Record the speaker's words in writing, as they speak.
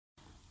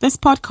This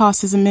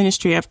podcast is a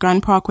ministry of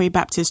Grand Parkway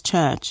Baptist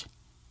Church,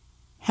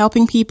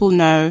 helping people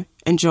know,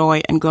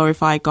 enjoy, and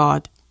glorify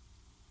God.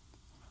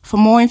 For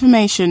more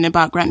information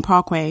about Grant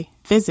Parkway,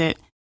 visit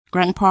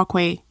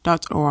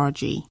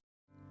grantparkway.org.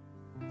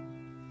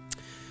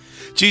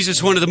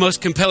 Jesus, one of the most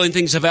compelling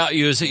things about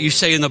you is that you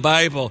say in the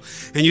Bible,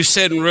 and you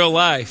said in real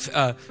life,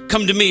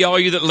 come to me, all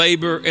you that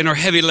labor and are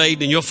heavy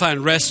laden, and you'll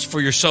find rest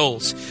for your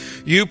souls.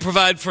 You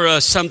provide for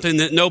us something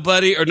that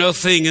nobody or no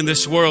thing in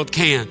this world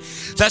can.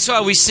 That's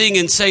why we sing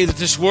and say that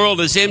this world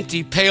is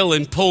empty, pale,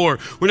 and poor.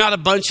 We're not a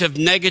bunch of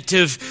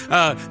negative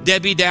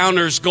Debbie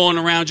Downers going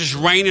around just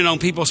raining on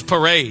people's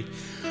parade.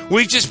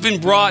 We've just been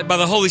brought by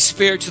the Holy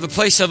Spirit to the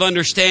place of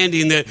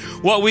understanding that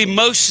what we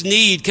most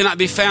need cannot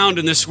be found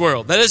in this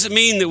world. That doesn't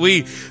mean that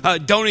we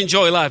don't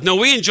enjoy life. No,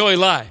 we enjoy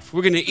life.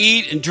 We're going to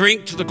eat and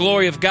drink to the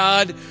glory of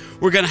God.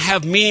 We're going to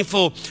have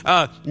meaningful,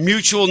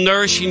 mutual,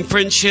 nourishing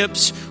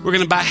friendships. We're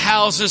going to buy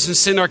houses and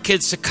send our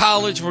kids to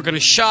college. We're going to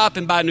shop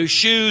and buy new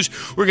shoes.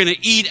 We're going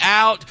to eat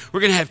out. We're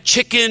going to have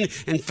chicken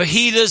and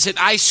fajitas and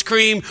ice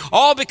cream,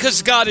 all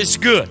because God is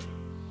good.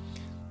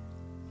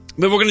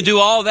 But we're going to do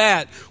all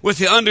that with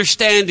the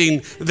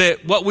understanding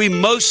that what we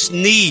most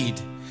need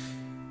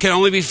can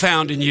only be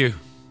found in you.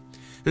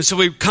 And so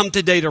we come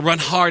today to run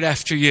hard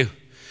after you,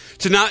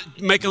 to not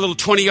make a little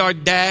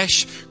 20-yard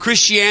dash.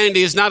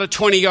 Christianity is not a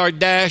 20-yard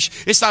dash.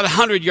 It's not a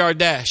 100-yard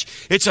dash.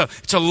 It's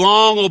a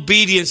long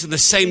obedience in the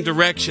same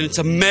direction. It's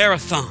a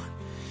marathon.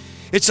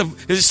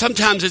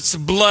 Sometimes it's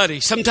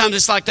bloody. Sometimes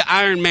it's like the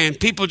Iron Man.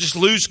 People just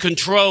lose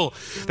control.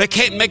 They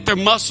can't make their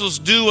muscles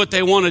do what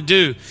they want to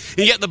do.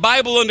 And yet the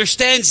Bible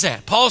understands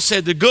that. Paul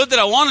said, the good that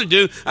I want to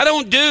do, I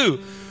don't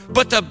do.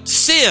 But the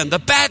sin, the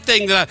bad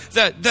thing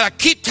that I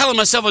keep telling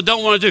myself I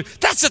don't want to do,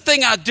 that's the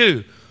thing I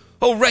do.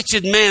 Oh,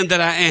 wretched man that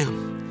I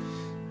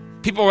am.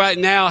 People right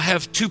now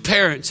have two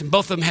parents and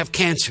both of them have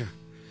cancer.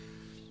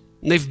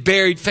 And they've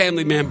buried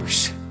family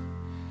members.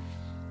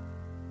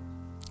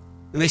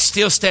 And they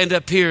still stand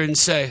up here and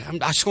say,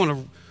 I just want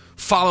to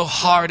follow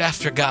hard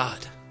after God.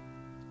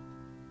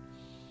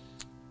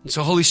 And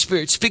so, Holy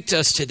Spirit, speak to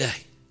us today.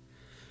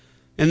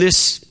 In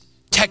this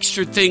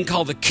textured thing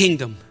called the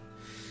kingdom,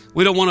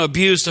 we don't want to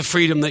abuse the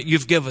freedom that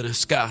you've given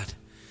us, God.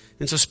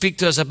 And so speak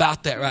to us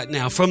about that right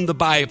now, from the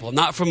Bible,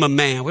 not from a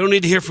man. We don't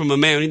need to hear from a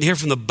man. We need to hear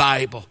from the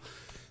Bible.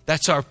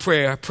 That's our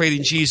prayer. I prayed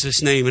in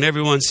Jesus' name. And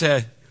everyone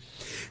said,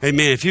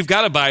 amen. If you've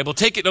got a Bible,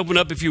 take it and open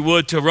up, if you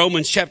would, to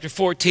Romans chapter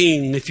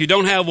 14. If you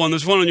don't have one,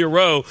 there's one on your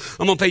row.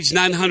 I'm on page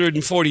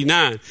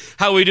 949.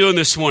 How are we doing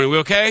this morning? We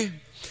okay?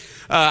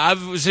 I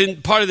was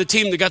in part of the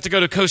team that got to go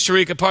to Costa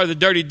Rica, part of the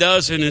Dirty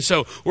Dozen, and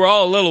so we're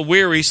all a little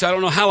weary, so I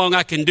don't know how long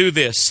I can do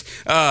this.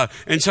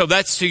 And so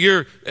that's to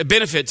your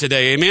benefit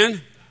today.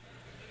 Amen?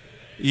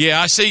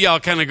 Yeah, I see y'all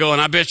kind of going,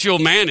 I bet you'll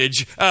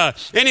manage.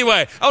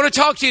 Anyway, I want to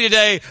talk to you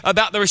today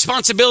about the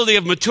responsibility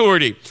of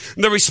maturity.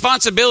 The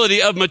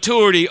responsibility of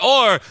maturity,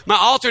 or my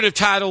alternative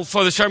title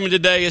for the sermon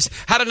today is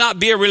How to Not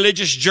Be a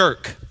Religious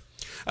Jerk.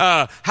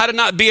 How to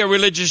not be a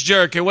religious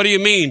jerk. And what do you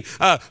mean?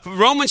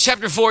 Romans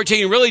chapter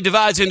 14 really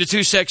divides into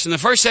two sections. The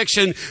first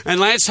section,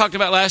 and Lance talked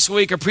about last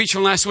week, or preached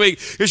from last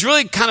week, is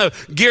really kind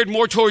of geared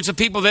more towards the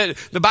people that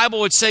the Bible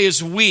would say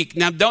is weak.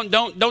 Now,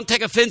 don't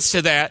take offense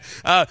to that.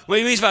 What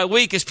he means by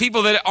weak is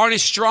people that aren't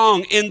as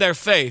strong in their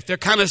faith. They're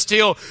kind of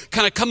still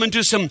coming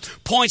to some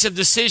points of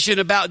decision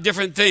about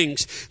different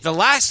things. The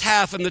last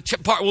half and the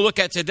part we'll look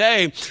at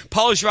today,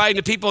 Paul is writing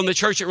to people in the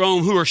church at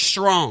Rome who are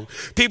strong.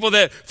 People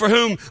that for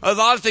whom a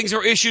lot of things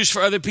are issues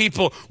for other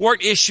people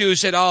weren't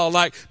issues at all,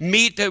 like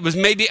meat that was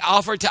maybe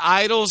offered to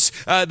idols.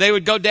 They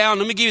would go down.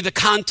 Let me give you the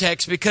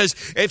context, because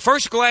at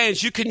first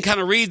glance, you can kind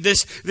of read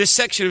this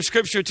section of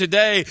scripture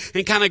today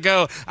and kind of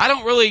go, I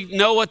don't really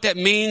know what that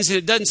means. And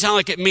it doesn't sound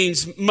like it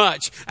means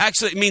much.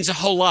 Actually, it means a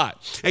whole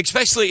lot,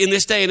 especially in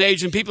this day and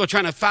age when people are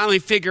trying to finally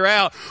figure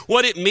out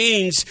what it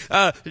means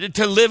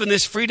to live in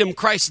this freedom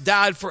Christ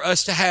died for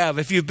us to have.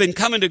 If you've been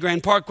coming to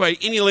Grand Parkway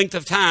any length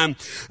of time,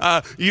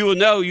 you will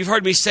know, you've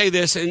heard me say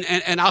this,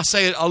 and I'll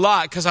say it a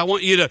lot because I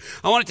want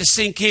it to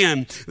sink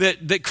in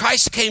that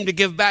Christ came to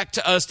give back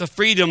to us the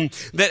freedom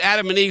that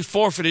Adam and Eve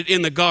forfeited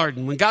in the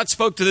garden. When God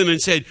spoke to them and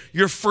said,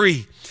 you're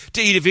free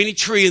to eat of any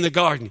tree in the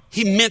garden,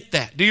 he meant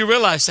that. Do you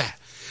realize that?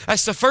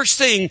 That's the first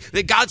thing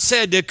that God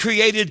said to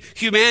created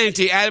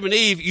humanity, Adam and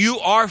Eve, you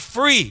are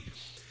free.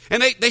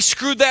 And they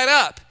screwed that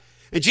up.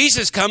 And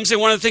Jesus comes,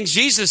 and one of the things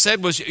Jesus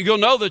said was, you'll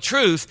know the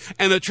truth,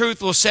 and the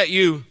truth will set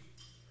you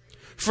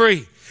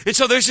free. And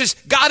so there's this,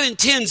 God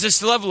intends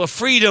this level of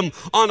freedom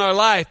on our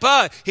life,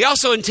 but he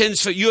also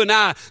intends for you and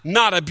I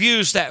not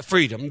abuse that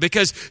freedom,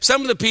 because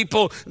some of the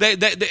people,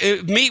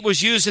 meat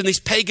was used in these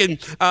pagan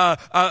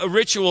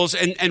rituals,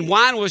 and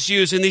wine was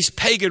used in these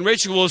pagan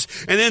rituals,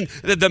 and then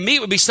the meat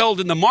would be sold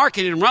in the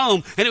market in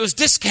Rome, and it was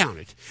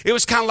discounted. It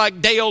was kind of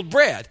like day-old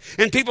bread.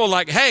 And people were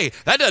like, hey,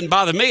 that doesn't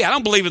bother me. I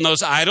don't believe in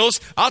those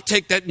idols. I'll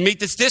take that meat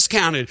that's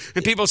discounted.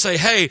 And people say,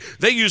 hey,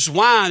 they use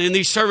wine in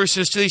these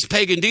services to these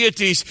pagan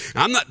deities.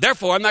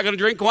 Therefore, I'm not going to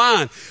drink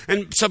wine.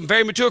 And some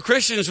very mature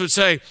Christians would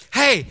say,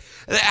 hey,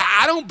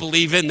 I don't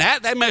believe in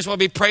that. They may as well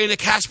be praying to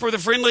Casper the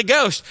Friendly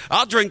Ghost.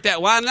 I'll drink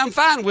that wine and I'm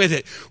fine with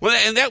it. Well,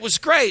 and that was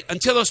great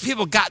until those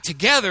people got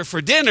together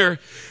for dinner,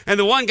 and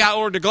the one guy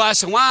ordered a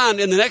glass of wine,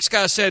 and the next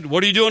guy said,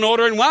 what are you doing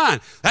ordering wine?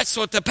 That's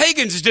what the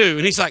pagans do.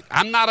 And he's like,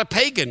 I'm not a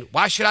pagan.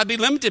 Why should I be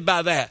limited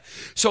by that?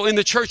 So in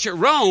the church at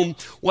Rome,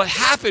 what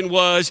happened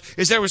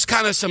is there was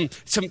kind of some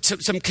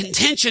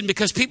contention,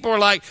 because people were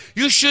like,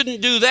 you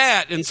shouldn't do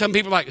that. And some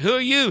people were like, who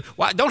are you?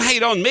 Why, don't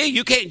hate on me.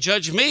 You can't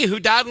judge me. Who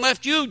died and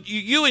left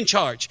you in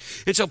charge?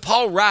 And so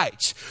Paul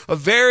writes a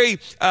very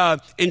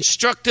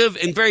instructive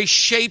and very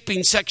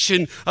shaping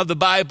section of the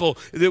Bible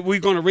that we're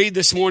going to read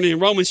this morning in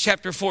Romans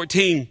chapter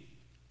 14.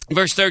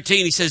 Verse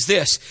 13, he says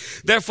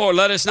this, therefore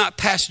let us not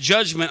pass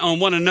judgment on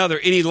one another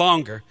any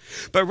longer,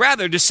 but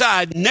rather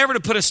decide never to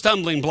put a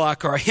stumbling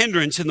block or a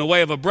hindrance in the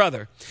way of a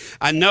brother.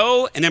 I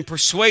know and am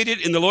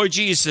persuaded in the Lord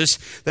Jesus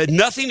that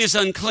nothing is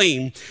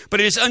unclean, but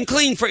it is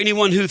unclean for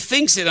anyone who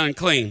thinks it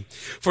unclean.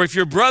 For if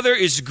your brother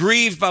is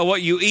grieved by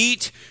what you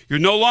eat, you're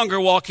no longer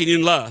walking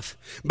in love.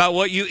 By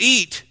what you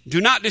eat, do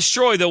not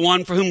destroy the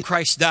one for whom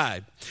Christ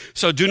died.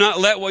 So do not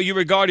let what you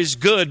regard as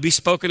good be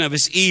spoken of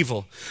as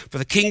evil. For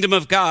the kingdom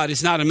of God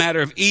is not a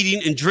matter of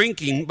eating and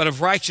drinking, but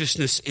of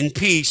righteousness and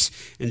peace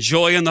and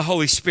joy in the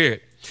Holy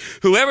Spirit.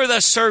 Whoever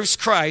thus serves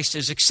Christ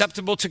is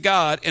acceptable to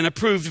God and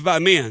approved by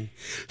men.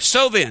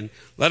 So then,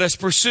 let us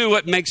pursue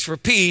what makes for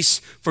peace,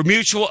 for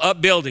mutual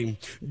upbuilding.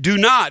 Do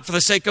not, for the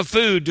sake of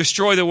food,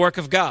 destroy the work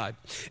of God.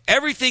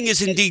 Everything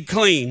is indeed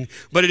clean,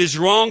 but it is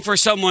wrong for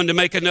someone to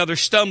make another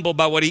stumble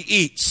by what he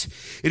eats.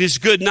 It is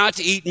good not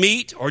to eat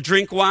meat or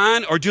drink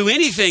wine or do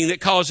anything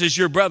that causes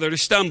your brother to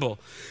stumble.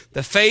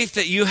 The faith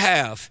that you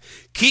have,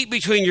 keep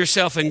between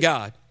yourself and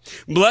God.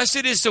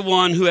 Blessed is the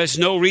one who has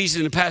no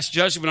reason to pass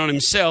judgment on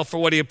himself for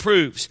what he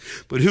approves.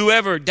 But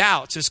whoever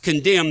doubts is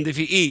condemned if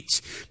he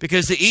eats,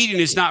 because the eating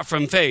is not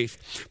from faith.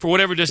 For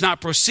whatever does not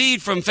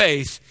proceed from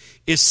faith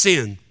is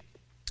sin.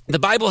 The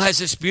Bible has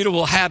this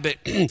beautiful habit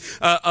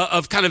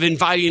of kind of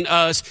inviting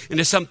us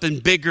into something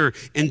bigger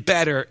and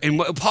better. And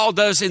what Paul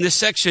does in this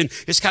section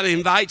is kind of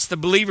invites the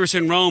believers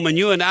in Rome and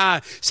you and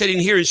I sitting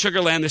here in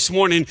Sugar Land this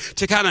morning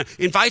to kind of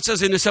invites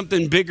us into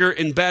something bigger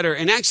and better.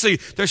 And actually,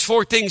 there's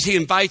 4 things he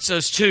invites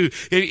us to.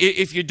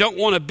 If you don't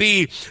want to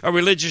be a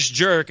religious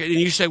jerk, and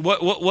you say,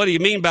 what do you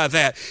mean by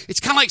that? It's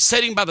kind of like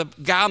sitting by the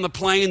guy on the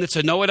plane that's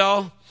a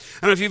know-it-all.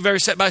 I don't know if you've ever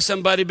sat by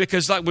somebody,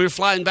 because like we were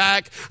flying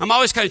back, I'm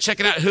always kind of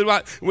checking out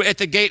at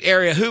the gate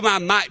area, who I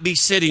might be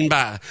sitting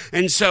by.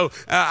 And so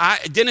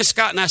Dennis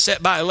Scott and I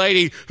sat by a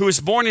lady who was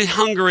born in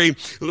Hungary,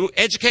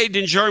 educated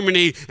in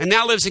Germany, and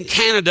now lives in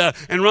Canada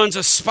and runs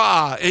a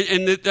spa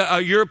in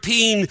the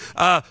European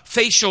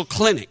facial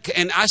clinic.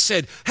 And I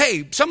said,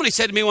 hey, somebody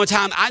said to me one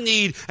time, I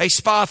need a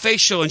spa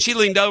facial. And she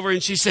leaned over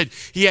and she said,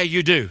 yeah,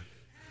 you do.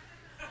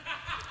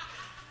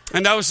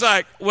 And I was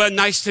like, well,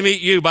 nice to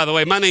meet you, by the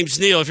way. My name's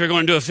Neil, if you're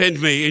going to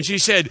offend me. And she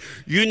said,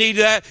 you need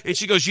that? And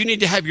she goes, you need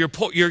to have your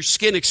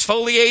skin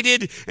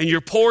exfoliated and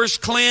your pores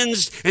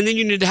cleansed, and then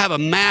you need to have a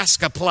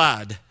mask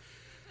applied.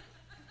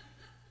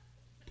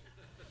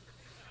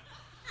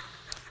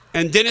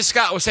 And Dennis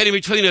Scott was sitting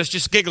between us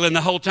just giggling the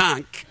whole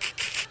time.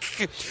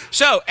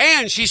 So,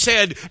 and she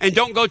said, and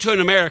don't go to an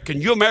American.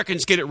 You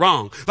Americans get it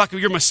wrong. Like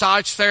your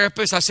massage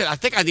therapist. I said, I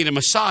think I need a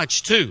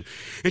massage too.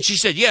 And she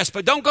said, yes,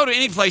 but don't go to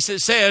any place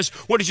that says,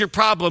 what is your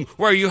problem?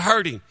 Where are you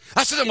hurting?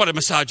 That's not what a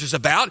massage is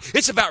about.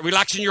 It's about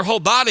relaxing your whole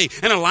body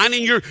and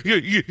aligning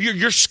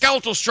your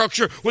skeletal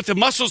structure with the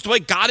muscles the way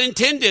God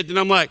intended. And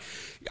I'm like,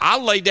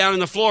 I'll lay down on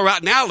the floor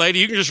right now, lady.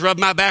 You can just rub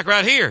my back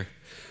right here.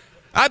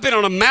 I've been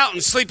on a mountain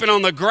sleeping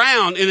on the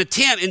ground in a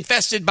tent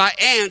infested by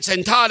ants,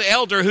 and Todd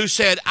Elder, who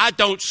said, I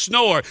don't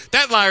snore.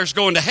 That liar's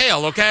going to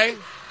hell, okay?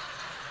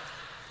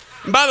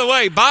 And by the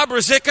way, Bob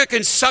Ruzicka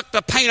can suck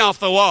the paint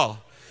off the wall.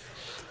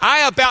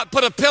 I about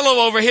put a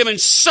pillow over him and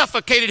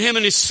suffocated him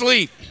in his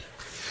sleep.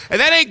 And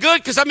that ain't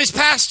good, because I'm his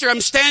pastor. I'm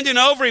standing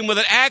over him with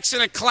an axe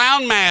and a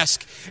clown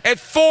mask at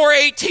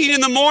 4:18 in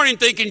the morning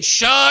thinking,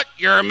 shut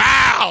your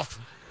mouth.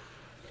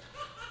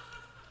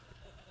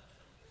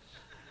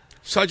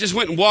 So I just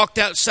went and walked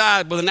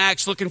outside with an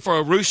axe looking for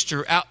a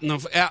rooster out in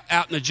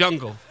the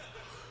jungle.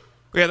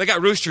 Yeah, they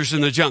got roosters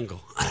in the jungle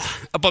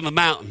up on the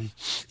mountain.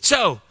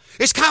 So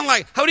it's kind of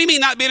like, how do you mean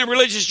not being a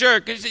religious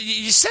jerk?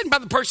 You're sitting by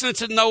the person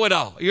that's a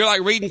know-it-all. You're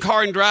like reading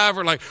Car and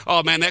Driver, like,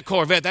 oh man, that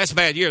Corvette, that's a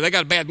bad year. They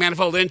got a bad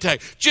manifold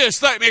intake.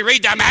 Just let me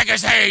read the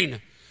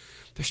magazine.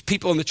 There's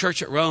people in the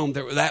church at Rome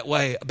that were that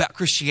way about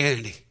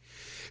Christianity.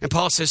 And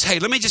Paul says, hey,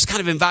 let me just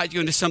kind of invite you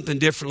into something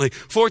differently.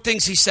 4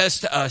 things he says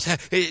to us.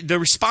 The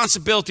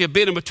responsibility of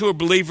being a mature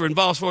believer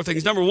involves 4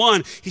 things. Number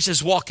 1, he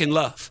says, walk in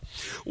love.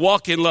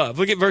 Walk in love.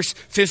 Look at verse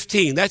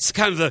 15. That's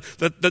kind of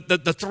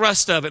the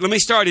thrust of it. Let me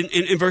start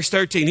in verse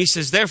 13. He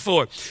says,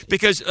 therefore,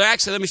 because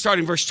actually, let me start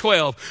in verse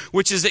 12,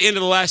 which is the end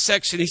of the last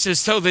section. He says,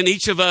 so then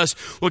each of us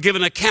will give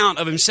an account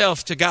of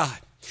himself to God.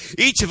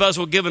 Each of us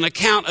will give an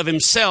account of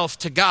himself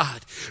to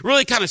God.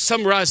 Really kind of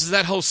summarizes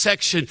that whole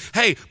section.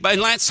 Hey,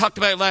 and Lance talked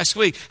about it last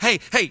week. Hey,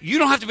 you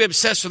don't have to be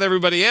obsessed with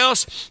everybody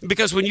else,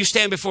 because when you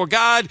stand before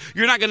God,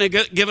 you're not going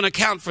to give an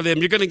account for them.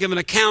 You're going to give an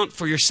account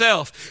for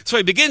yourself. So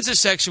he begins this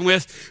section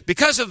with,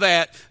 because of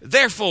that,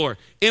 therefore,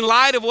 in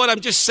light of what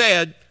I've just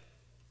said,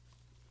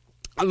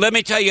 let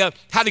me tell you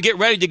how to get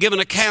ready to give an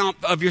account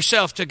of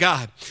yourself to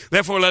God.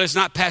 Therefore, let us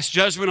not pass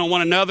judgment on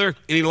one another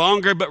any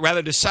longer, but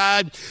rather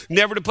decide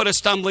never to put a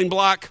stumbling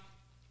block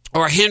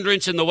or a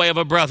hindrance in the way of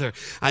a brother.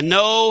 I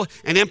know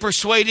and am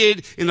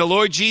persuaded in the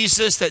Lord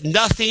Jesus that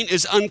nothing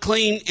is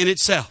unclean in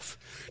itself.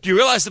 Do you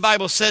realize the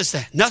Bible says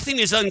that? Nothing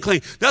is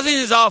unclean. Nothing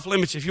is off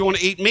limits. If you want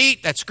to eat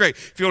meat, that's great.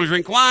 If you want to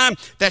drink wine,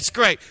 that's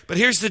great. But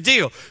here's the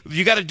deal.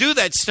 You got to do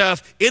that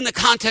stuff in the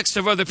context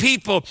of other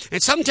people.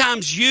 And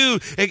sometimes you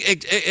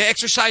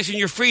exercising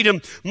your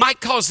freedom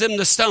might cause them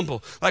to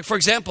stumble. Like, for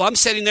example, I'm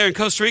sitting there in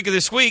Costa Rica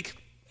this week,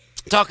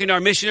 talking to our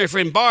missionary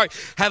friend Bart,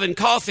 having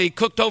coffee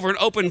cooked over an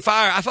open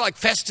fire. I felt like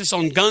Festus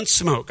on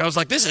Gunsmoke. I was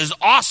like, this is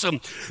awesome.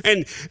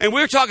 And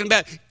we were talking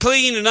about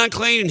clean and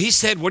unclean. And he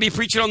said, what are you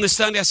preaching on this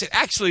Sunday? I said,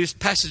 actually, this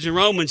passage in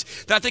Romans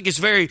that I think is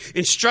very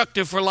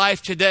instructive for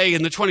life today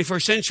in the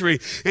 21st century.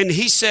 And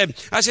he said,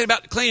 I said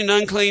about clean and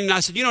unclean. And I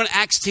said, in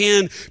Acts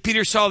 10,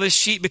 Peter saw this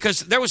sheet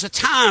because there was a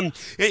time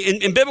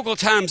in biblical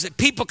times that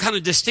people kind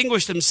of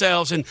distinguished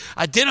themselves and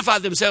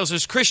identified themselves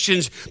as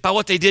Christians by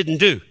what they didn't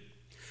do.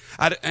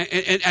 And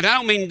I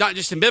don't mean not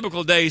just in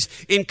biblical days,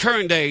 in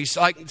current days.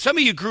 Like some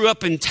of you grew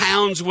up in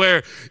towns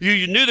where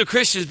you knew the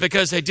Christians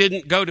because they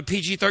didn't go to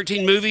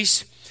PG-13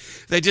 movies.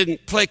 They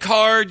didn't play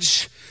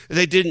cards.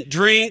 They didn't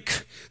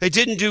drink. They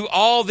didn't do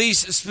all these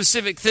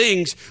specific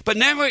things, but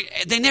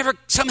they never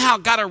somehow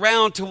got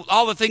around to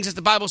all the things that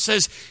the Bible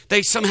says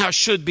they somehow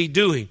should be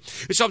doing.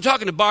 And so I'm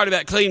talking to Bart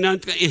about clean,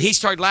 and he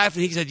started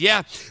laughing. He said,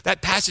 yeah,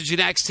 that passage in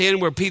Acts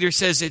 10 where Peter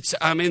says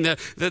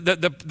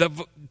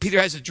Peter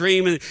has a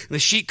dream and the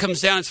sheet comes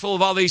down. It's full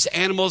of all these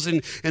animals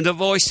and the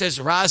voice says,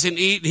 rise and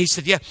eat. And he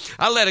said, yeah,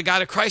 I led a guy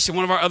to Christ in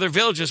one of our other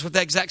villages with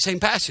that exact same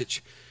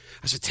passage.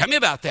 I said, tell me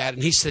about that.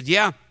 And he said,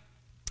 yeah.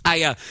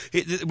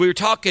 We were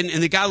talking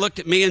and the guy looked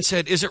at me and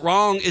said, is it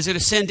wrong? Is it a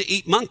sin to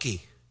eat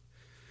monkey?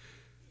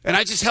 And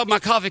I just held my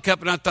coffee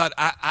cup and I thought,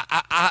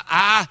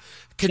 I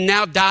can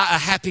now die a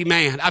happy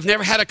man. I've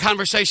never had a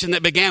conversation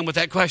that began with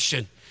that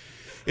question.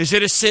 Is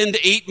it a sin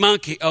to eat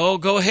monkey? Oh,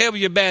 go ahead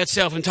with your bad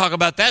self and talk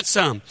about that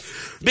some.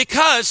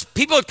 Because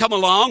people had come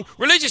along,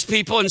 religious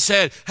people, and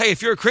said, hey,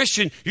 if you're a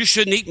Christian, you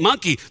shouldn't eat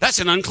monkey. That's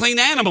an unclean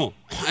animal.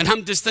 And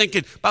I'm just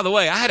thinking, by the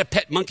way, I had a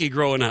pet monkey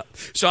growing up,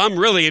 so I'm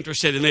really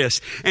interested in this.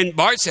 And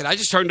Bart said, I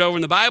just turned over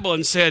in the Bible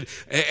and said,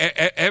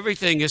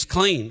 everything is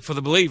clean for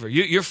the believer.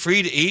 You're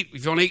free to eat.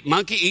 If you want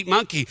to eat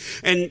monkey.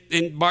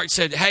 And Bart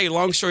said, hey,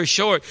 long story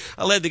short,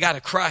 I led the guy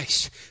to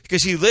Christ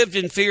because he lived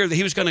in fear that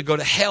he was going to go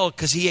to hell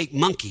because he ate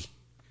monkey.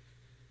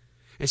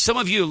 And some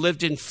of you have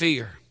lived in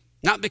fear,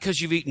 not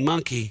because you've eaten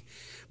monkey,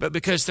 but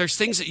because there's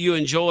things that you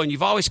enjoy and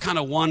you've always kind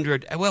of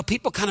wondered, well,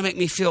 people kind of make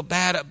me feel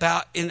bad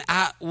about, and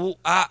like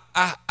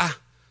I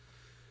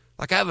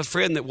have a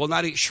friend that will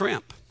not eat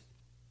shrimp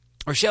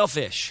or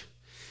shellfish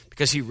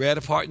because he read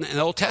a part in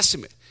the Old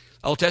Testament.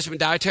 Old Testament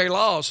dietary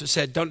laws that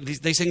said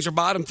these things are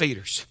bottom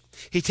feeders.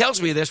 He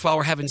tells me this while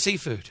we're having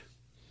seafood.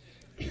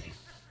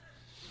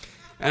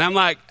 And I'm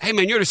like, hey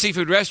man, you're at a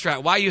seafood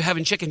restaurant. Why are you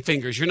having chicken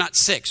fingers? You're not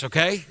 6,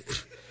 okay?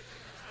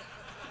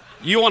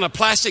 You want a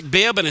plastic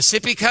bib and a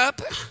sippy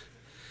cup?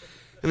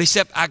 And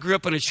except I grew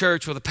up in a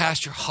church where the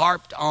pastor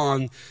harped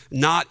on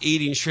not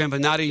eating shrimp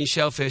and not eating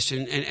shellfish.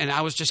 And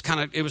I was just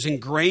it was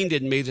ingrained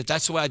in me that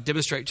that's the way I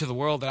demonstrate to the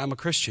world that I'm a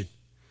Christian.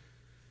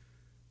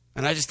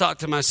 And I just thought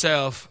to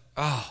myself,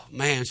 oh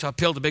man. So I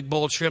peeled a big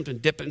bowl of shrimp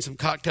and dipped it in some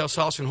cocktail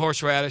sauce and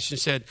horseradish and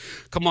said,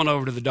 come on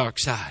over to the dark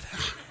side.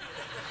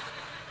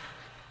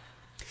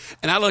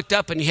 And I looked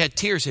up and he had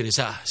tears in his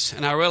eyes.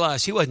 And I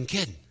realized he wasn't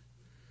kidding.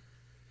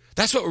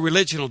 That's what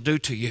religion will do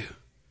to you.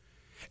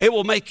 It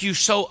will make you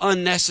so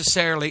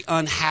unnecessarily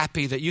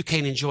unhappy that you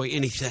can't enjoy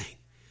anything.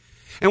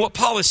 And what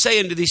Paul is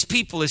saying to these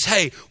people is,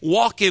 hey,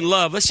 walk in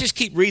love. Let's just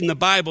keep reading the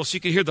Bible so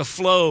you can hear the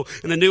flow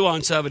and the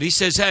nuance of it. He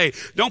says, hey,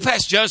 don't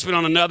pass judgment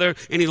on another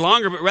any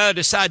longer, but rather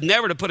decide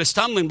never to put a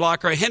stumbling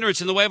block or a hindrance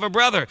in the way of a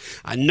brother.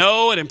 I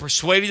know and am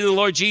persuaded in the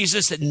Lord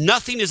Jesus that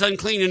nothing is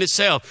unclean in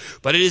itself,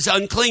 but it is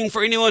unclean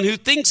for anyone who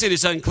thinks it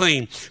is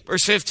unclean.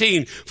 Verse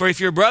 15, for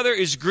if your brother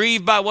is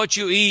grieved by what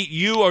you eat,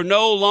 you are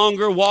no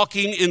longer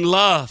walking in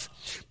love.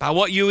 By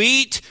what you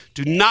eat,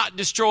 do not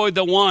destroy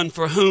the one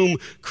for whom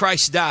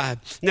Christ died.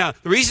 Now,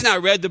 the reason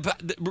I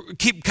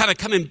keep kind of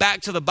coming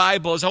back to the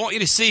Bible is I want you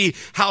to see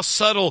how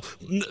subtle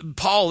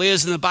Paul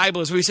is in the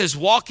Bible. Is when he says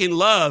walk in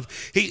love.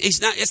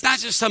 It's not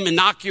just some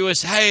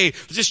innocuous, hey,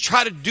 just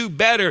try to do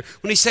better.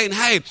 When he's saying,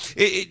 hey,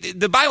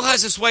 the Bible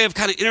has this way of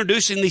kind of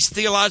introducing these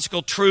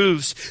theological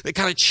truths that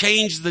kind of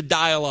change the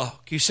dialogue.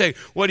 You say,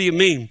 what do you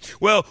mean?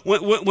 Well,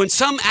 when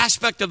some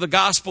aspect of the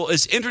gospel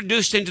is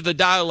introduced into the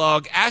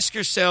dialogue, ask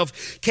yourself,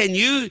 can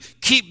you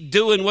keep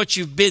doing what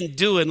you've been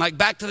doing, like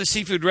back to the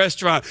seafood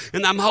restaurant.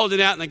 And I'm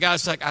holding out, and the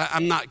guy's like,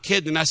 I'm not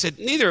kidding. And I said,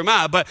 neither am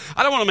I, but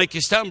I don't want to make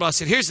you stumble. I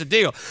said, here's the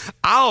deal.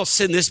 I'll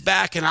send this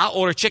back, and I'll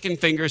order chicken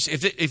fingers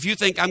if you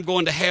think I'm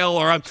going to hell,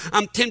 or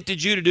I'm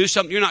tempted you to do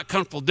something you're not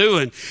comfortable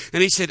doing.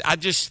 And he said, I've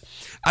just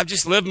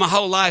lived my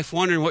whole life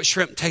wondering what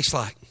shrimp tastes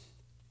like.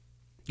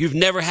 You've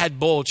never had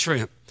boiled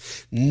shrimp.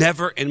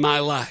 Never in my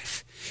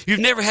life. You've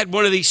never had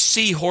one of these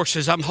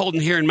seahorses I'm holding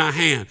here in my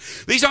hand.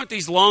 These aren't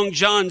these Long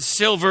John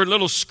Silver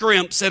little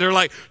scrimps that are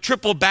like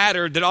triple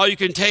battered that all you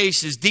can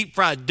taste is deep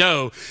fried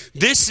dough.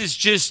 This is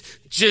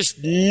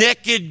just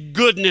naked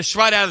goodness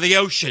right out of the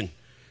ocean.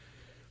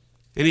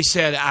 And he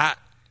said,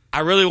 I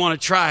really want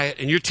to try it.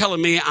 And you're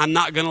telling me I'm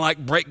not going to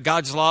like break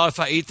God's law if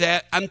I eat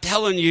that? I'm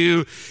telling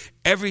you,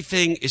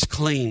 everything is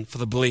clean for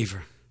the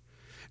believer.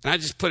 And I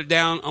just put it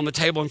down on the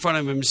table in front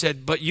of him and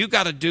said, but you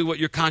got to do what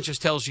your conscience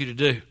tells you to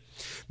do.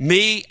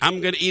 Me, I'm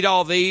going to eat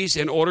all these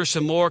and order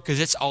some more because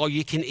it's all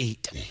you can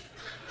eat.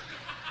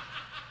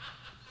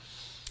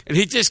 And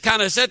he just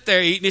kind of sat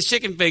there eating his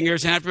chicken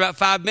fingers. And after about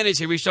 5 minutes,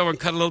 he reached over and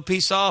cut a little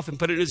piece off and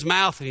put it in his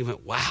mouth. And he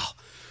went, wow,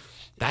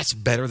 that's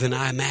better than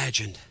I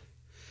imagined.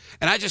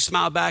 And I just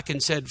smiled back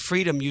and said,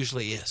 freedom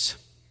usually is.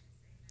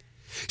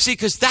 See,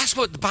 because that's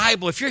what the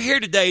Bible, if you're here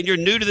today and you're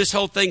new to this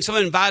whole thing,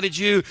 someone invited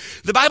you,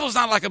 the Bible's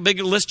not like a big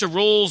list of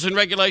rules and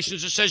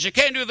regulations that says you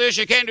can't do this,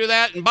 you can't do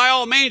that, and by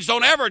all means,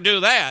 don't ever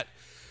do that.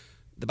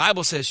 The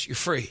Bible says you're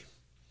free.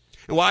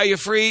 And why are you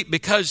free?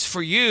 Because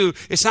for you,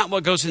 it's not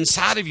what goes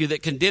inside of you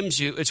that condemns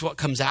you, it's what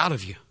comes out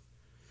of you.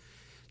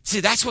 See,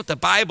 that's what the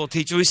Bible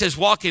teaches. He says,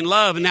 walk in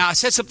love. And now I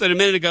said something a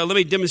minute ago. Let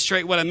me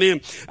demonstrate what I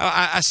mean.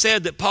 I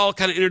said that Paul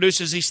kind of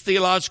introduces these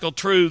theological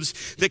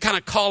truths that kind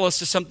of call us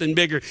to something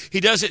bigger. He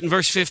does it in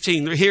verse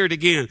 15. Hear it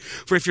again.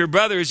 For if your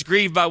brother is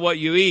grieved by what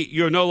you eat,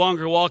 you are no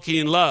longer walking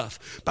in love.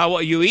 By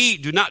what you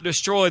eat, do not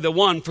destroy the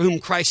one for whom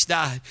Christ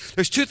died.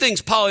 There's two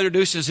things Paul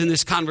introduces in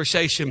this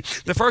conversation.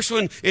 The first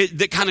one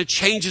that kind of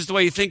changes the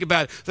way you think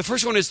about it. The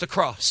first one is the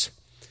cross.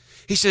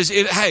 He says,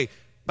 hey,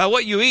 by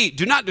what you eat,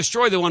 do not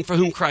destroy the one for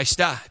whom Christ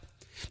died.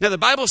 Now, the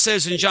Bible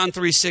says in John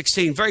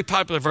 3:16, very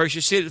popular verse.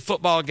 You see it at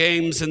football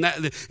games and that,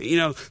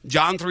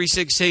 John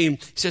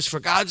 3:16 says, for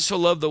God so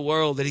loved the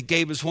world that he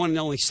gave his one and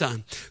only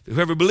son.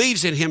 Whoever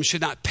believes in him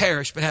should not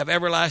perish, but have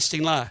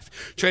everlasting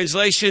life.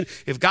 Translation,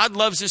 if God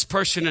loves this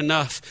person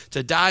enough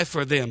to die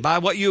for them, by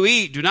what you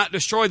eat, do not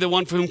destroy the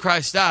one for whom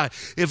Christ died.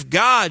 If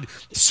God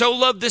so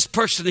loved this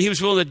person that he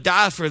was willing to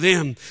die for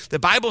them, the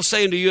Bible's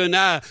saying to you and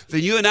I,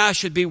 that you and I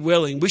should be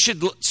willing. We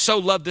should so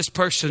love this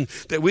person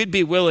that we'd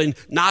be willing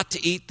not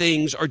to eat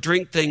things or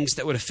drink things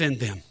that would offend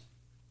them.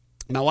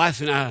 My wife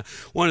and I,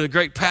 one of the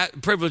great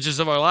privileges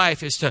of our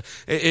life is to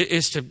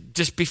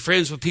just be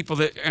friends with people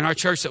that in our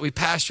church that we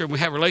pastor and we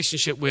have a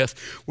relationship with.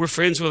 We're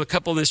friends with a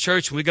couple in this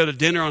church, and we go to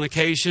dinner on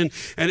occasion.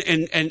 And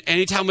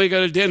anytime we go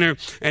to dinner,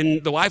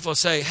 and the wife will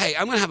say, hey,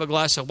 I'm going to have a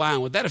glass of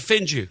wine. Would that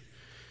offend you?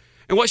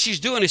 And what she's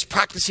doing is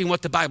practicing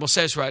what the Bible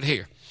says right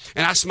here.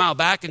 And I smile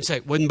back and say,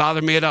 wouldn't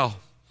bother me at all.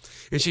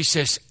 And she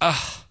says,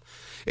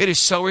 it is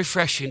so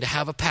refreshing to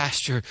have a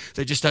pastor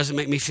that just doesn't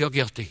make me feel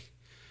guilty.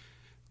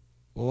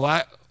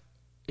 What?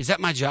 Is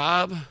that my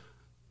job?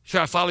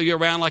 Should I follow you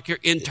around like your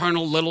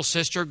internal little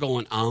sister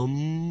going,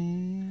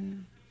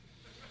 I'm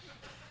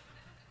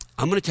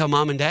going to tell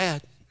mom and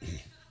dad.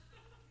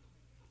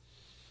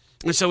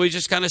 And so we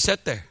just kind of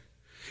sat there.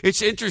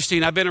 It's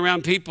interesting. I've been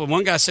around people.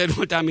 One guy said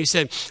one time, he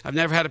said, I've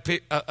never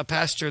had a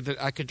pastor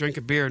that I could drink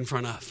a beer in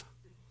front of.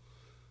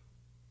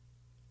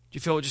 Do you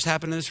feel what just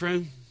happened in this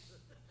room?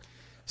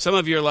 Some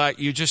of you are like,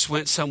 you just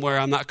went somewhere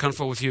I'm not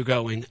comfortable with you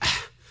going.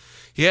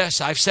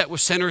 Yes, I've sat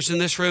with sinners in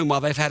this room while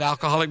they've had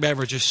alcoholic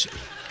beverages.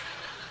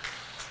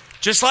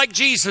 Just like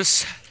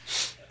Jesus.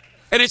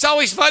 And it's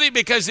always funny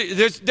because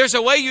there's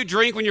a way you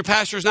drink when your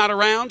pastor's not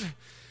around.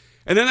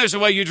 And then there's a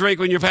way you drink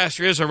when your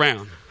pastor is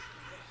around.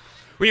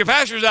 When your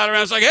pastor's not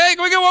around, it's like, hey,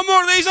 can we get one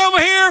more of these over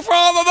here for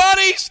all my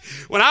buddies?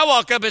 When I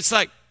walk up, it's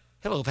like,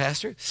 hello,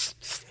 pastor.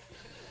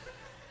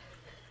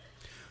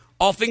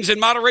 All things in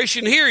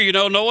moderation here,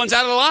 no one's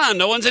out of line.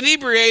 No one's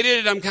inebriated.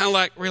 And I'm kind of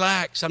like,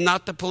 relax. I'm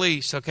not the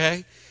police,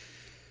 okay?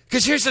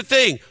 Because here's the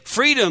thing.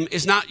 Freedom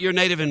is not your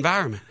native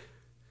environment.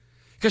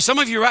 Because some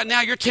of you right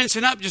now, you're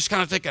tensing up just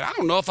kind of thinking, I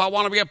don't know if I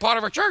want to be a part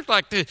of a church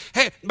like this.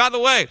 Hey, by the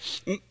way,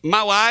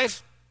 my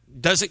wife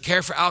doesn't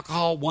care for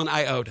alcohol one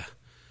iota.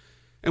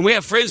 And we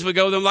have friends, we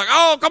go to them like,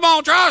 oh, come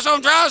on, try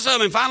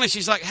some. And finally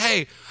she's like,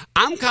 hey,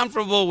 I'm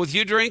comfortable with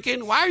you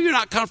drinking. Why are you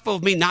not comfortable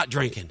with me not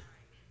drinking?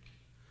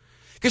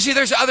 Because see,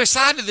 there's the other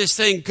side of this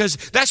thing, because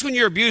that's when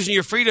you're abusing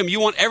your freedom. You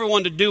want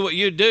everyone to do what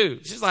you do.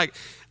 She's like,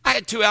 I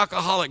had 2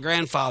 alcoholic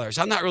grandfathers.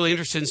 I'm not really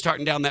interested in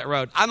starting down that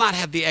road. I might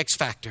have the X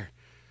factor.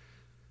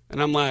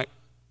 And I'm like,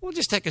 well,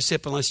 just take a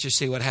sip and let's just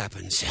see what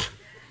happens.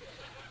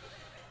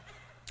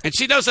 And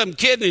she knows I'm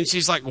kidding, and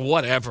she's like,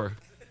 whatever.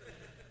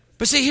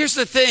 But see, here's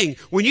the thing.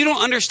 When you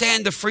don't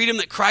understand the freedom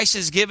that Christ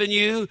has given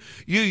you,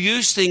 you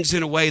use things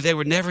in a way they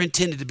were never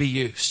intended to be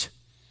used.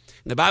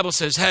 The Bible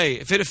says, hey,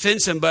 if it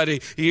offends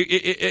somebody,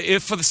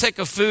 if for the sake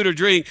of food or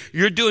drink,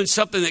 you're doing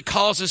something that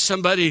causes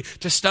somebody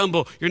to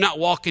stumble, you're not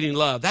walking in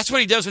love. That's what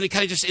he does when he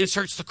kind of just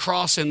inserts the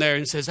cross in there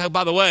and says, oh,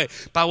 by the way,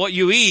 by what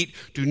you eat,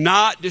 do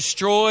not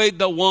destroy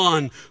the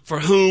one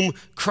for whom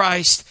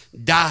Christ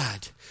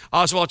died.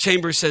 Oswald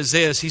Chambers says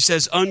this. He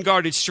says,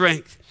 unguarded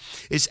strength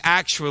is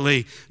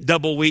actually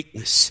double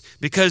weakness,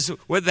 because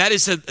that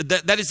is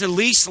the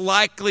least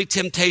likely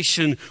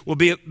temptation will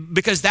be,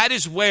 because that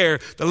is where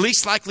the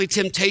least likely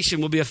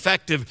temptation will be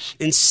effective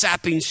in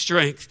sapping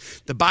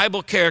strength. The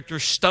Bible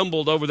characters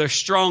stumbled over their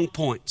strong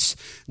points,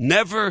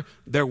 never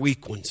their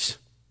weak ones.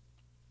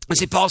 And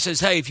see, Paul says,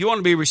 hey, if you want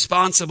to be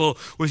responsible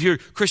with your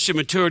Christian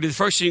maturity, the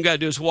first thing you got to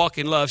do is walk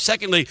in love.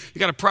 Secondly, you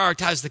got to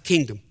prioritize the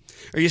kingdom.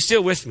 Are you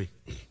still with me?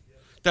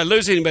 Did I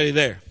lose anybody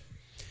there?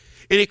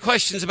 Any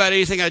questions about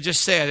anything I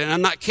just said? And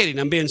I'm not kidding.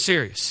 I'm being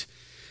serious.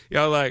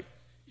 Y'all like,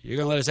 you're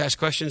going to let us ask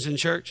questions in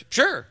church?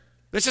 Sure.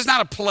 This is not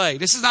a play.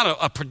 This is not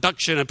a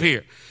production up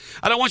here.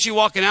 I don't want you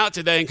walking out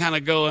today and kind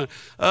of going,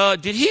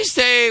 did he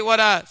say what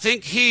I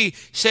think he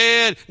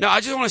said? No, I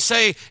just want to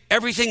say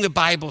everything the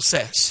Bible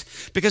says.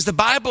 Because the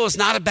Bible is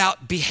not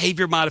about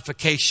behavior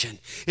modification.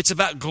 It's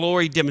about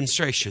glory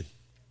demonstration.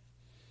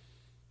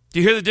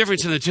 Do you hear the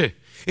difference in the two?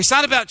 It's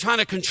not about trying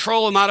to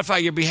control and modify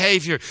your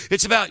behavior.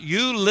 It's about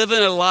you living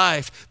a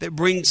life that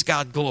brings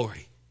God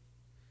glory.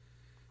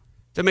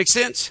 Does that make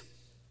sense?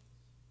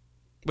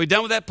 We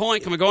done with that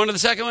point? Can we go on to the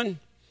second one?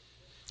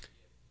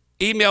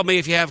 Email me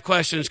if you have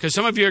questions, because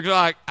some of you are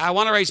like, I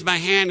want to raise my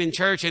hand in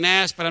church and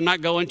ask, but I'm not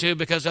going to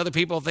because other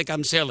people think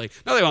I'm silly.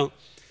 No, they won't.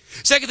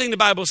 Second thing the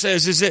Bible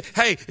says is that,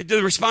 hey,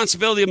 the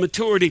responsibility of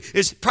maturity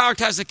is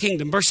prioritize the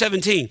kingdom. Verse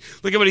 17,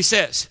 look at what he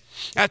says.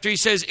 After he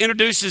says,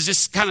 introduces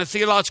this kind of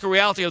theological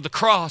reality of the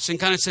cross and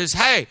kind of says,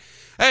 hey,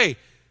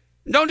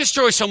 don't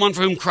destroy someone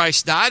for whom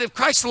Christ died. If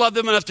Christ loved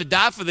them enough to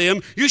die for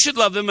them, you should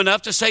love them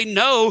enough to say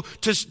no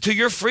to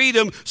your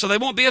freedom so they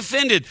won't be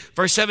offended.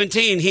 Verse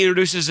 17, he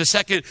introduces a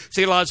second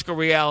theological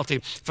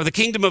reality. For the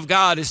kingdom of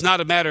God is not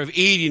a matter of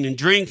eating and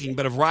drinking,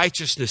 but of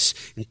righteousness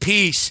and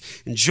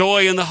peace and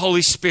joy in the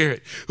Holy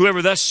Spirit.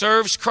 Whoever thus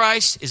serves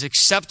Christ is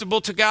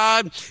acceptable to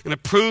God and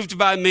approved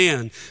by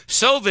men.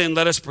 So then,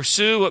 let us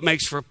pursue what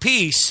makes for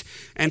peace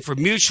and for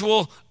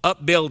mutual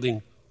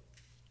upbuilding.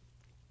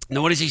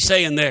 Now, what does he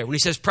say in there? When he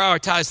says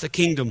prioritize the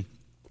kingdom,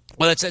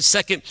 well, that's that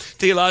second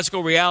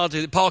theological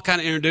reality that Paul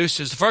kind of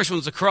introduces. The first one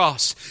is the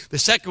cross. The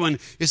second one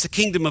is the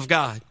kingdom of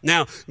God.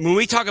 Now, when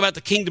we talk about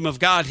the kingdom of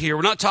God here,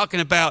 we're not talking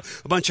about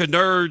a bunch of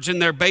nerds in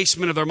their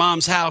basement of their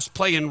mom's house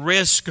playing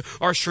Risk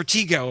or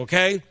Stratego,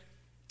 okay?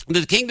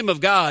 The kingdom of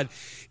God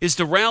is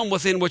the realm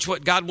within which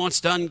what God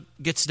wants done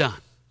gets done.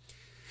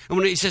 And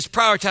when he says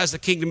prioritize the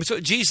kingdom, it's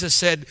what Jesus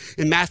said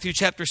in Matthew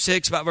chapter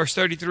 6, about verse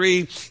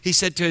 33. He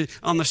said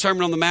on the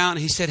Sermon on the Mount,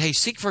 he said, hey,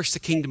 seek first the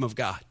kingdom of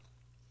God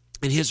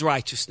and his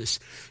righteousness.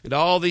 And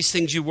all these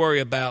things you worry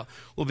about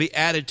will be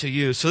added to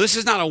you. So this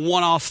is not a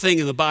one-off thing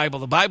in the Bible.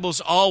 The Bible's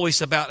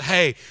always about,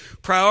 hey,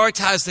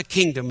 prioritize the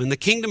kingdom. And the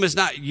kingdom is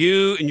not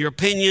you and your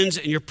opinions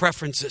and your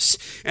preferences.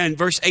 And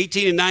verse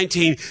 18 and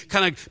 19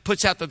 kind of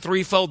puts out the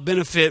threefold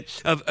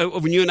benefit of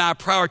when you and I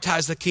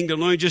prioritize the kingdom.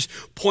 Let me just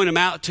point them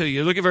out to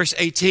you. Look at verse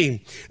 18.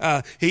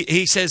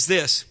 He says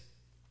this.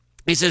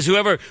 He says,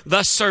 whoever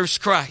thus serves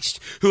Christ,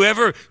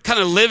 whoever kind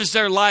of lives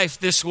their life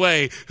this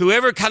way,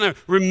 whoever kind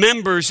of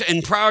remembers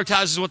and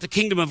prioritizes what the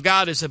kingdom of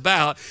God is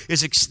about,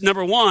 is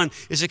number one,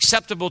 is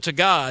acceptable to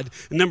God.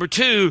 And number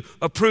two,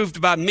 approved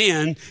by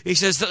men. He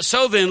says,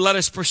 so then let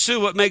us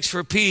pursue what makes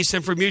for peace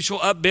and for mutual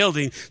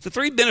upbuilding. The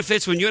three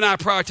benefits when you and I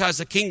prioritize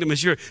the kingdom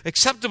is you're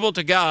acceptable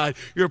to God,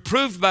 you're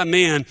approved by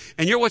men,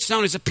 and you're what's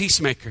known as a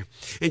peacemaker.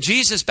 And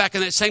Jesus, back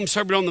in that same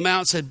Sermon on the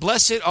Mount, said,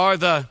 blessed are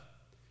the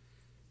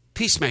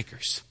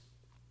peacemakers.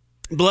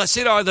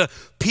 Blessed are the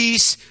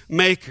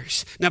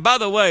peacemakers. Now, by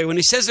the way, when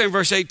he says there in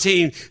verse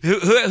 18,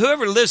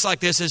 whoever lives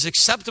like this is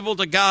acceptable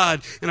to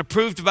God and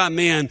approved by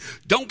men,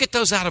 don't get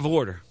those out of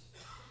order.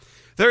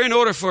 They're in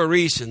order for a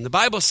reason. The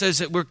Bible says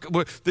that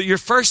that your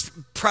first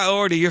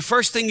priority, your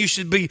first thing you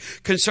should be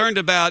concerned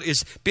about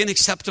is being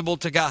acceptable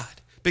to God.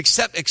 Be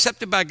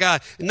accepted by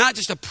God, and not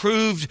just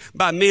approved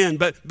by men,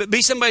 but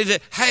be somebody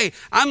that, hey,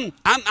 I'm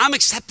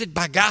accepted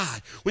by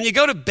God. When you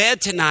go to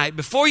bed tonight,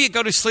 before you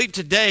go to sleep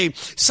today,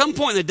 some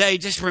point in the day,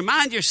 just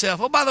remind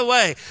yourself, oh, by the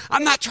way,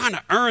 I'm not trying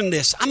to earn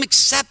this. I'm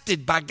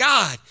accepted by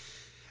God.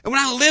 And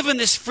when I live in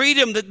this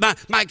freedom that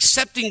my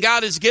accepting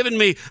God has given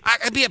me, I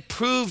can be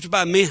approved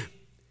by men.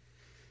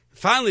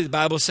 Finally, the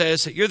Bible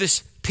says that you're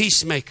this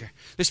peacemaker,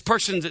 this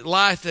person's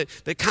life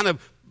that kind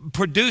of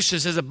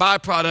produces as a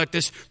byproduct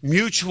this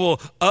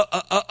mutual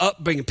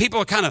upbringing. People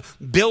are kind of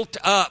built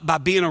up by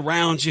being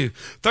around you.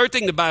 Third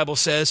thing the Bible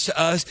says to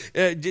us,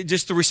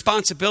 just the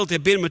responsibility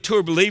of being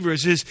mature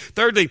believers is,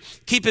 thirdly,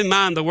 keep in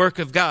mind the work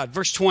of God.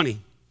 Verse 20,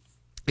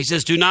 he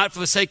says, do not for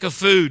the sake of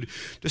food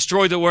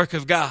destroy the work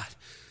of God.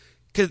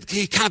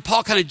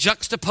 Paul kind of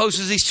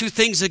juxtaposes these two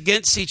things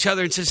against each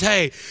other and says,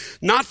 hey,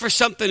 not for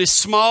something as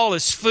small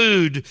as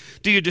food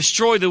do you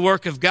destroy the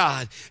work of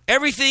God.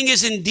 Everything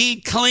is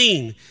indeed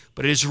clean, but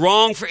But it is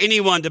wrong for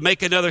anyone to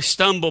make another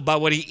stumble by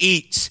what he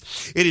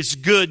eats. It is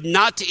good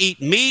not to eat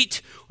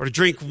meat or to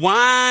drink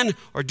wine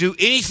or do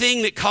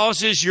anything that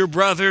causes your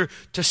brother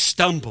to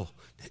stumble.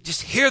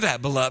 Just hear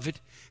that, beloved.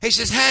 He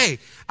says, hey,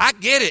 I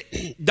get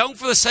it. Don't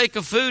for the sake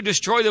of food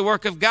destroy the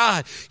work of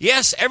God.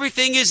 Yes,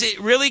 everything is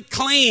really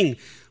clean,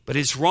 but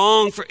it's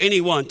wrong for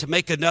anyone to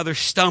make another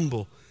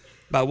stumble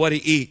by what he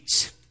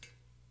eats.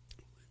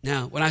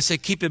 Now, when I say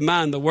keep in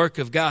mind the work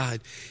of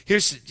God,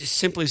 here's as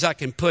simply as I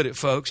can put it,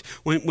 folks.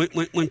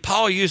 When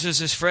Paul uses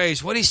this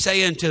phrase, what he's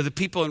saying to the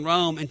people in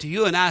Rome and to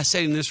you and I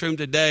sitting in this room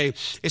today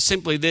is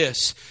simply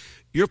this.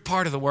 You're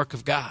part of the work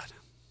of God.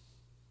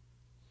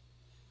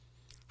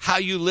 How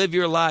you live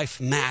your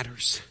life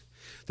matters.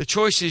 The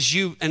choices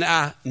you and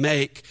I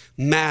make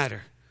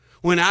matter.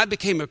 When I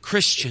became a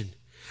Christian,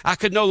 I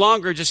could no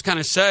longer just kind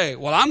of say,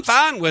 well, I'm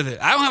fine with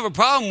it. I don't have a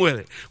problem with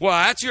it. Well,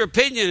 that's your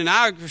opinion, and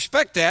I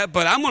respect that,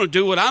 but I'm going to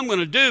do what I'm going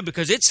to do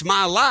because it's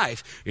my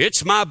life.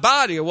 It's my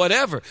body or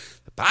whatever.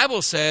 The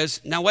Bible says,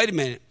 now, wait a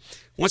minute.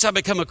 Once I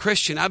become a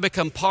Christian, I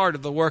become part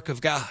of the work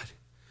of God.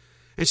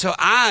 And so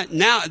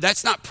now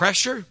that's not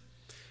pressure.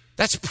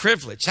 That's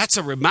privilege. That's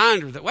a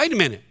reminder that, wait a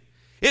minute.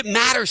 It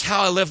matters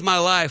how I live my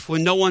life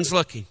when no one's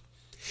looking.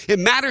 It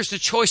matters the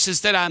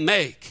choices that I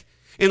make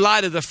in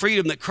light of the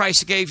freedom that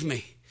Christ gave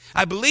me.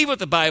 I believe what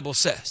the Bible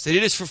says, that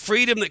it is for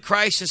freedom that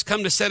Christ has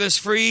come to set us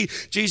free.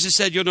 Jesus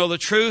said, you'll know the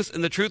truth,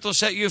 and the truth will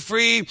set you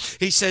free.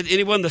 He said,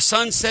 anyone the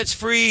Son sets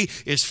free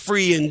is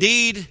free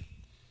indeed.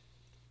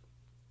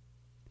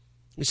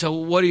 And so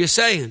what are you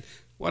saying?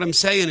 What I'm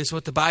saying is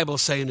what the Bible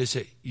is saying is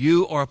that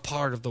you are a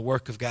part of the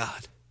work of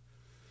God.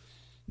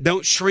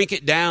 Don't shrink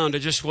it down to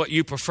just what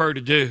you prefer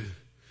to do.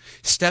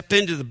 Step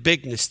into the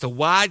bigness, the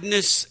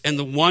wideness, and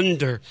the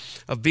wonder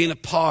of being a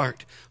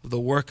part of the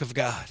work of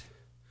God.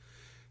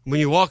 When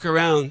you walk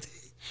around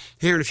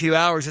here in a few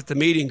hours at the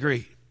meet and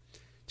greet,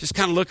 just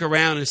kind of look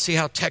around and see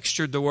how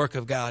textured the work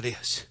of God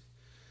is.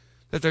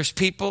 That there's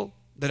people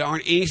that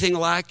aren't anything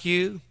like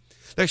you.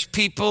 There's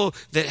people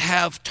that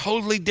have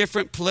totally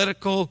different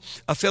political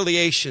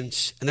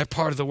affiliations, and they're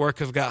part of the work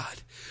of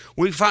God.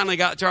 We finally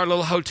got to our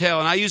little hotel,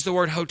 and I use the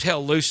word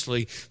hotel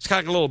loosely. It's kind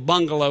of like a little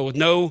bungalow with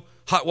no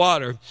hot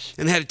water,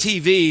 and had a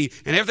TV,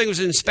 and everything was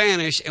in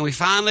Spanish, and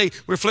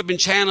we're flipping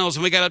channels,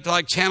 and we got up to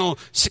like channel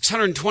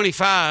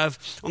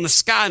 625 on the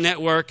Sky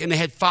Network, and they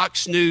had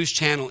Fox News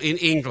channel in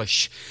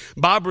English.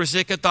 Bob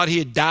Ruzicka thought he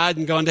had died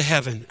and gone to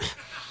heaven.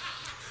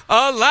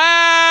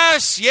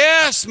 Alas,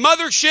 yes,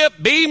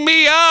 mothership, beam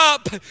me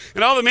up.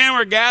 And all the men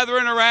were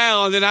gathering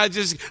around, and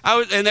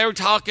and they were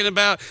talking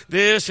about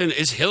this, and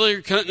is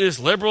Hillary Clinton as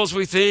liberal as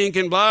we think,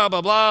 and blah,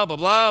 blah, blah, blah,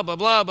 blah, blah,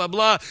 blah, blah,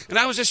 blah. And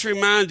I was just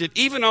reminded,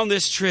 even on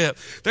this trip,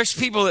 there's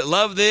people that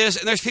love this,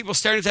 and there's people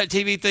staring at that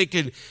TV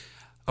thinking,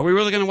 are we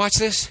really going to watch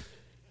this?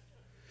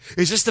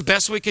 Is this the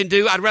best we can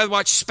do? I'd rather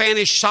watch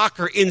Spanish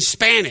soccer in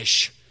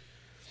Spanish.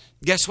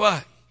 Guess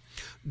what?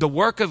 The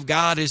work of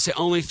God is the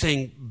only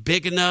thing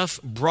big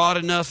enough, broad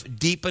enough,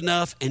 deep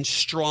enough, and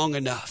strong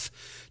enough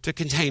to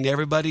contain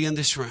everybody in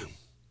this room.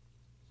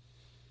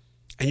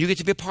 And you get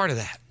to be a part of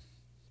that.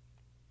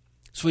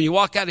 So when you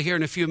walk out of here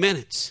in a few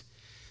minutes,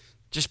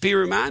 just be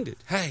reminded,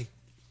 hey,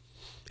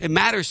 it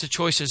matters the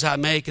choices I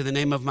make in the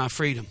name of my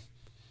freedom.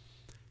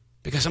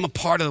 Because I'm a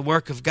part of the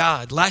work of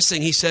God. Last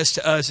thing he says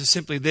to us is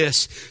simply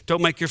this: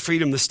 don't make your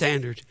freedom the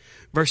standard.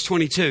 Verse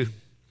 22,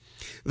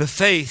 the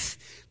faith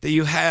that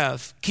you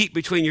have, keep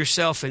between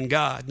yourself and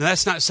God. Now,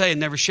 that's not saying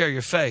never share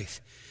your faith.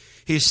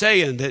 He's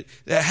saying that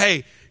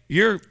hey,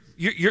 you're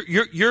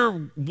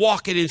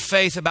walking in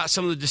faith about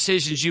some of the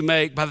decisions you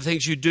make, by the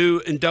things you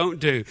do and don't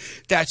do.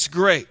 That's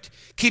great.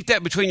 Keep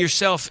that between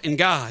yourself and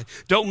God.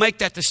 Don't make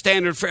that the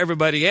standard for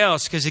everybody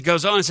else, because it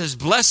goes on and says,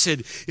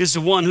 blessed is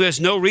the one who has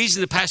no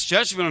reason to pass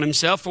judgment on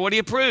himself for what he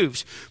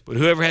approves. But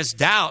whoever has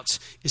doubts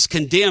is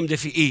condemned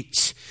if he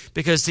eats,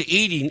 because the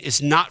eating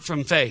is not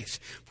from faith.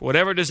 For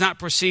whatever does not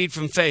proceed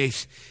from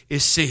faith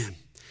is sin.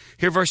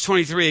 Here, verse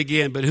 23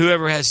 again, but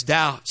whoever has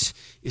doubts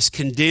is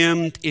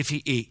condemned if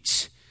he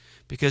eats,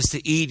 because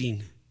the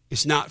eating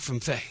is not from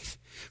faith.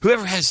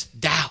 Whoever has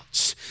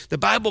doubts. The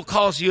Bible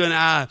calls you and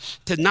I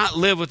to not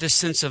live with this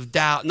sense of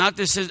doubt. Not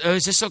this,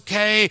 is this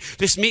okay?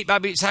 This meat might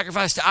be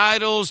sacrificed to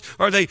idols,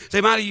 or they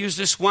might have used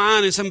this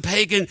wine in some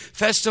pagan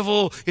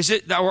festival.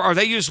 Or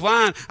they use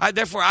wine,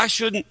 therefore I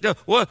shouldn't.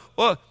 What?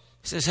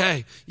 He says,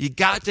 hey, you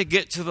got to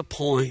get to the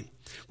point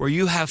where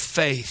you have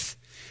faith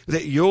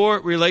that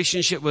your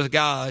relationship with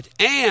God,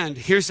 and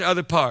here's the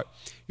other part,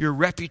 your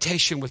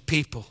reputation with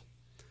people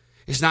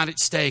is not at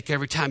stake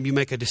every time you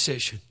make a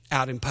decision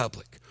out in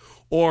public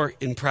or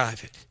in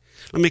private.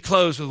 Let me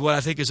close with what I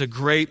think is a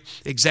great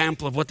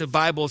example of what the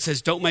Bible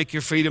says. Don't make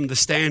your freedom the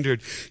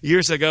standard.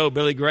 Years ago,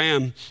 Billy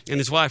Graham and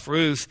his wife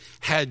Ruth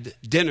had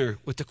dinner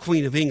with the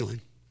Queen of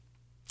England.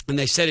 And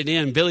they set it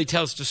in. Billy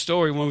tells the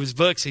story in one of his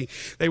books.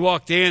 They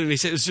walked in and he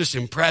said it was just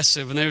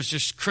impressive. And there was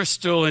just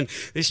crystal and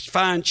this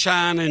fine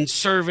china and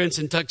servants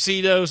and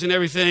tuxedos and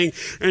everything.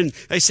 And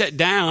they sat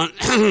down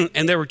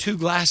and there were 2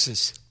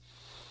 glasses.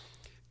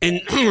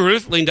 And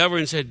Ruth leaned over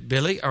and said,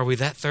 Billy, are we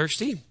that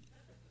thirsty?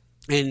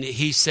 And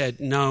he said,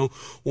 no,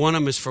 one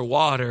of them is for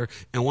water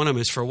and one of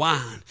them is for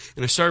wine.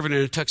 And a servant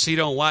in a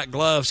tuxedo and white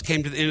gloves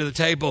came to the end of the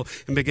table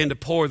and began to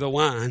pour the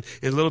wine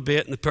in a little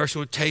bit. And the person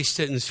would taste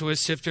it and so it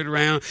sifted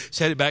around,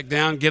 set it back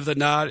down, give the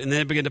nod, and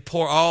then began to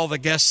pour all the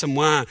guests some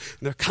wine.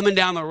 And they're coming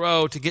down the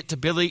road to get to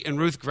Billy and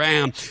Ruth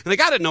Graham. And the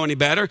guy didn't know any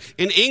better.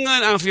 In England, I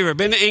don't know if you've ever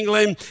been to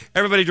England,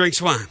 everybody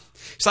drinks wine.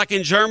 It's like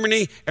in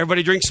Germany,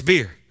 everybody drinks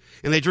beer.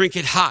 And they drink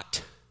it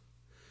hot.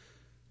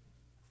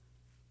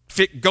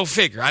 Go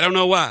figure. I don't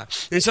know why.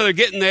 And so they're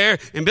getting there,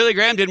 and Billy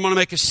Graham didn't want to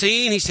make a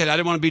scene. He said, I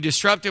didn't want to be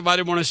disruptive. I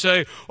didn't want to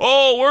say,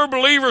 oh, we're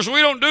believers.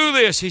 We don't do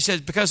this. He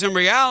says, because in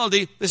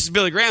reality, this is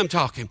Billy Graham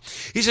talking.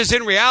 He says,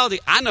 in reality,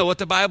 I know what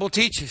the Bible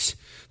teaches.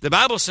 The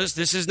Bible says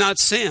this is not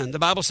sin. The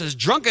Bible says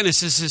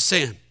drunkenness is a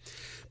sin.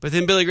 But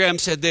then Billy Graham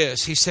said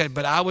this. He said,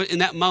 but in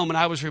that moment,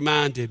 I was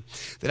reminded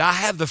that I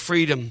have the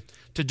freedom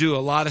to do a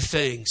lot of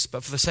things,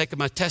 but for the sake of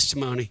my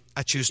testimony,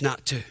 I choose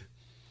not to.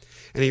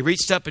 And he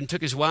reached up and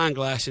took his wine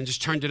glass and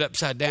just turned it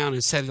upside down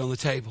and set it on the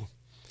table.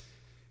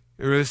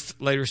 And Ruth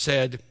later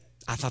said,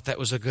 I thought that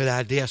was a good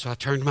idea, so I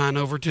turned mine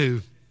over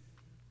too.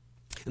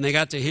 And they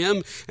got to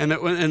him, and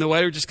the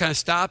waiter just kind of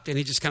stopped, and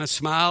he just kind of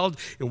smiled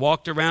and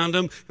walked around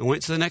them and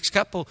went to the next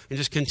couple and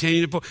just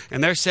continued to pour.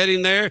 And they're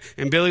sitting there,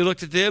 and Billy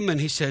looked at them, and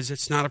he says,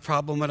 it's not a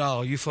problem at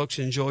all. You folks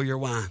enjoy your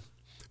wine.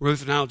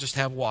 Ruth and I will just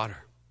have water.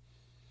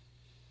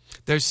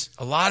 There's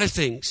a lot of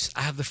things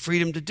I have the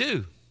freedom to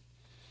do,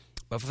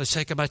 but for the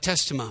sake of my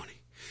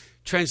testimony.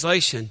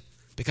 Translation,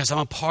 because I'm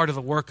a part of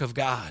the work of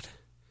God,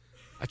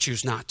 I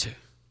choose not to.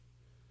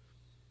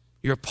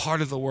 You're a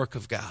part of the work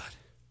of God.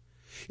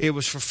 It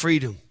was for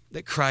freedom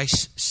that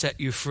Christ set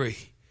you free.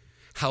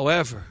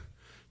 However,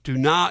 do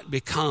not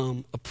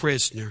become a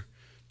prisoner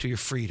to your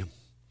freedom.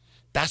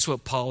 That's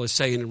what Paul is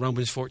saying in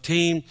Romans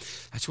 14.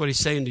 That's what he's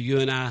saying to you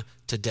and I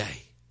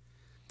today.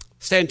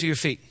 Stand to your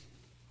feet.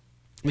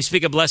 Let me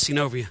speak a blessing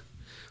over you.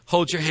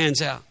 Hold your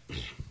hands out.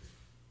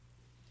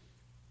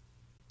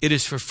 It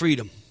is for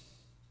freedom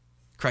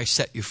Christ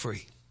set you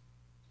free.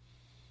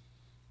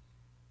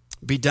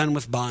 Be done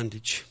with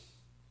bondage.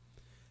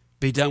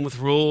 Be done with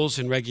rules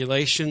and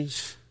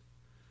regulations.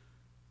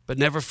 But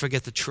never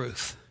forget the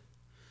truth,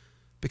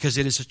 because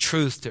it is a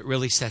truth that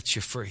really sets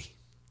you free.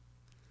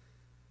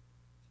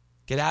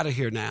 Get out of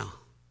here now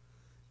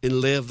and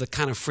live the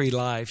kind of free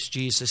lives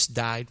Jesus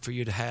died for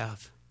you to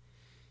have.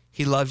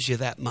 He loves you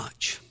that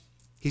much.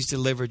 He's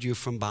delivered you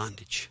from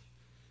bondage.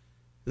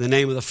 In the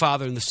name of the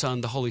Father, and the Son,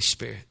 and the Holy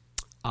Spirit.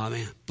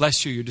 Amen.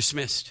 Bless you. You're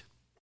dismissed.